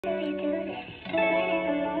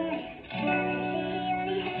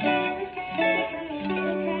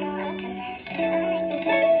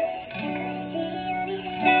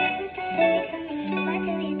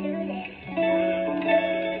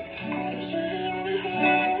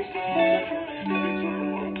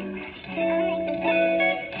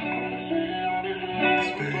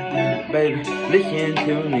baby, listen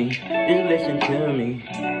to me, just listen to me.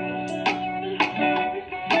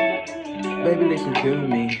 Baby, listen to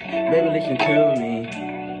me, baby, listen to me.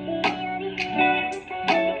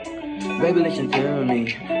 Baby, listen to me,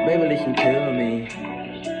 baby, listen to me.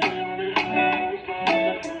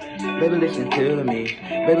 Baby, listen to me,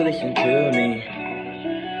 baby, listen to me.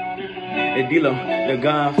 The Delo, the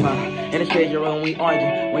gunfire. In the stage room, we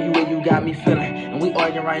arguing. When you with you got me feeling. And we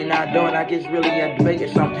arguing right now, doing like it's really a debate or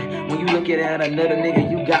something. When you look at another nigga,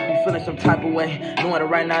 you got me feeling some type of way. Knowing it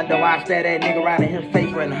right now, though, I stare that nigga right in his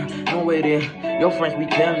face right now. Know where it is. Your friends be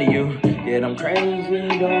telling you that I'm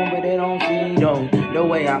crazy, though, but they don't see, though, the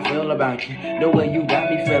way I feel about you, the way you got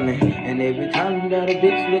me feeling. And every time that a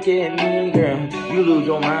bitch look at me, girl, you lose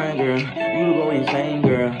your mind, girl. You go insane,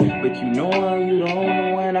 girl. But you know you don't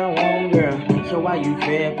know when I want, girl. So why you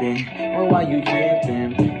tripping? Well, why you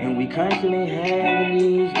tripping? And we constantly having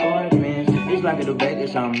these arguments. It's like a debate or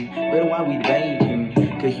something. But why we debating?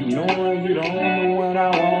 Cause you know you don't know what I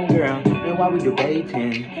want, girl. Then why we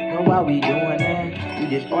debating? Well, why we doing that? We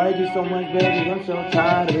just argue so much, baby. I'm so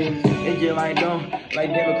tired of it. It's just like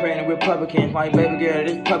Democrat and Republicans. Like, baby girl,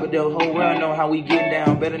 this puppet, the whole world know how we get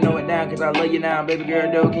down. Better know it down, cause I love you now, baby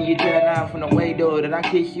girl, though. Can you tell now from the way, though, that I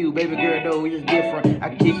kiss you, baby girl, though, it's just different. I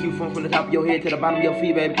can kiss you from the top of your head to the bottom of your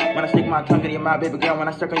feet, baby. When I stick my tongue in your mouth, baby girl, when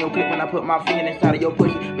I suck on your clit, when I put my finger inside of your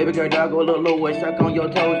pussy, baby girl, dog, go a little lower, suck on your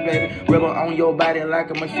toes, baby. Rub on your body like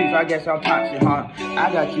a masseuse. I guess I'm toxic, huh?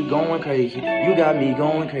 I got you going crazy. You got me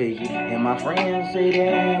going crazy. And my friends say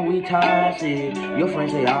that we toxic. Your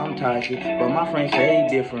friends say I'm toxic, but my friends say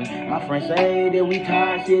different. My friends say that we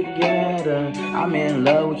toxic together. I'm in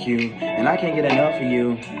love with you, and I can't get enough of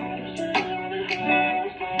you.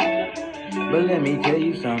 But let me tell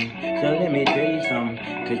you something, so let me tell you something.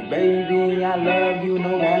 Cause baby, I love you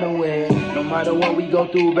no matter where. No matter what we go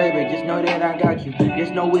through, baby, just know that I got you.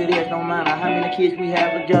 Just know it is, no matter how many kids we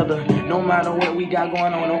have together. No matter what we got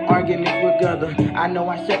going on, no arguments together. I know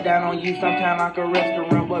I shut down on you sometime like a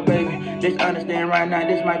restaurant, but baby, just understand right now,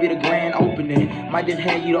 this might be the grand opening. Might just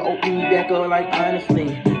have you to open me back up like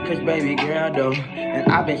honestly. Cause baby girl though,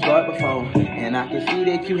 and I've been short before, and I can see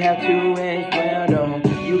that you have too as well though.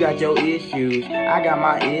 You got your issues, I got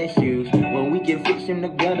my issues. Well, we can fix them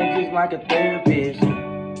together just like a therapist.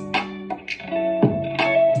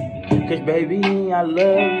 Cause baby, I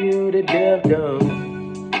love you to death though.